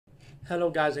Hello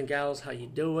guys and gals, how you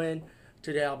doing?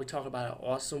 Today I'll be talking about an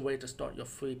awesome way to start your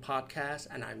free podcast,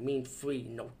 and I mean free,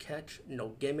 no catch, no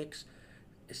gimmicks.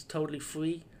 It's totally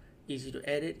free, easy to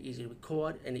edit, easy to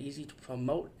record, and easy to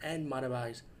promote and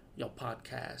monetize your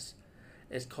podcast.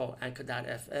 It's called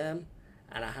Anchor.fm,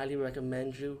 and I highly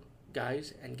recommend you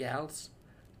guys and gals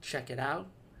check it out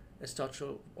and start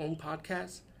your own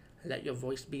podcast and let your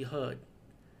voice be heard.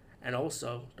 And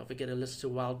also, don't forget to listen to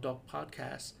Wild Dog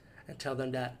Podcast and tell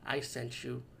them that I sent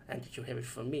you and that you hear it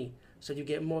from me. So you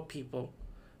get more people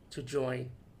to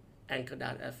join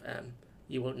Anchor.fm.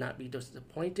 You will not be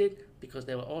disappointed because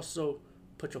they will also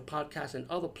put your podcast in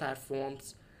other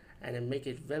platforms and then make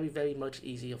it very, very much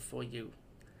easier for you.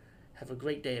 Have a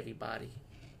great day, everybody.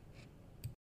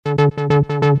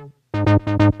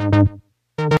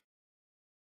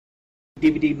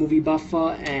 DVD movie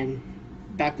buffer and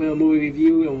back with a movie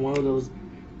review and one of those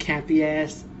campy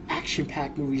ass action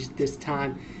packed movies this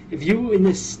time. If you were in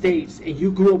the States and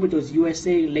you grew up with those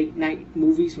USA late night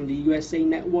movies from the USA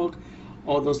Network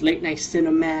or those late night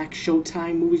Cinemax,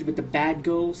 Showtime movies with the bad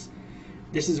girls,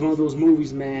 this is one of those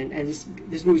movies, man. And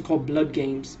this movie is called Blood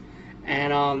Games.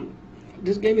 And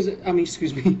this game is,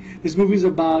 excuse me, this movie is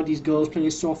about these girls playing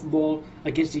softball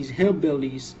against these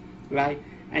hillbillies, right?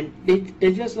 And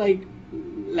they're just like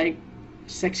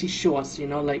sexy shorts,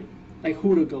 like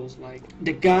Hooter girls. Like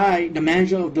the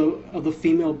manager of the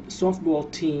female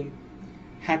softball team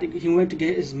he went to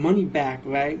get his money back,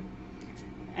 right?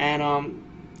 And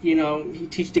he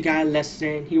teach the guy a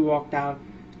lesson. He walked out.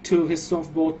 Two of his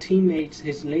softball teammates,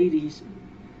 his ladies,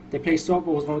 they play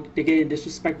softball. They get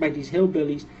disrespected by these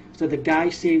hillbillies. So the guy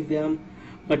saved them,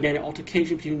 but then an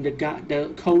altercation between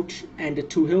the coach, and the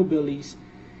two hillbillies.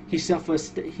 He suffered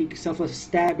a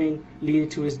stabbing leading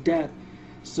to his death.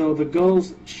 So the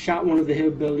girls shot one of the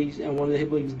hillbillies, and one of the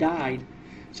hillbillies died.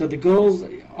 So the girls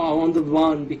are on the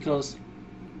run because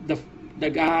the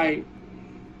guy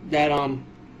that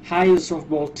hired the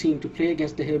softball team to play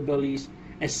against the hillbillies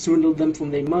and swindled them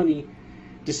from their money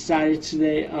decided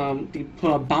to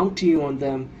put a bounty on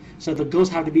them. So the girls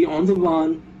have to be on the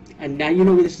run, and now you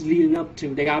know what this is leading up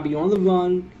to. They gotta be on the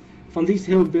run from these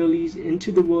hillbillies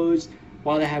into the woods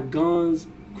while they have guns,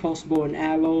 crossbow, and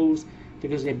arrows,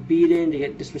 because they're beaten, they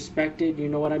get disrespected. You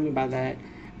know what I mean by that.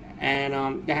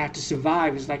 And they have to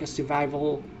survive. It's like a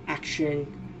survival action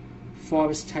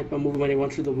forest type of movie when they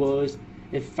run through the woods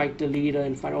and fight the leader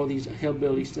and fight all these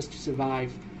hillbillies just to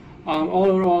survive.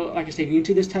 All in all, like I said, if you're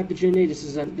into this type of genre, this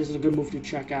is a good movie to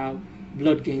check out.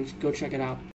 Blood Games, go check it out.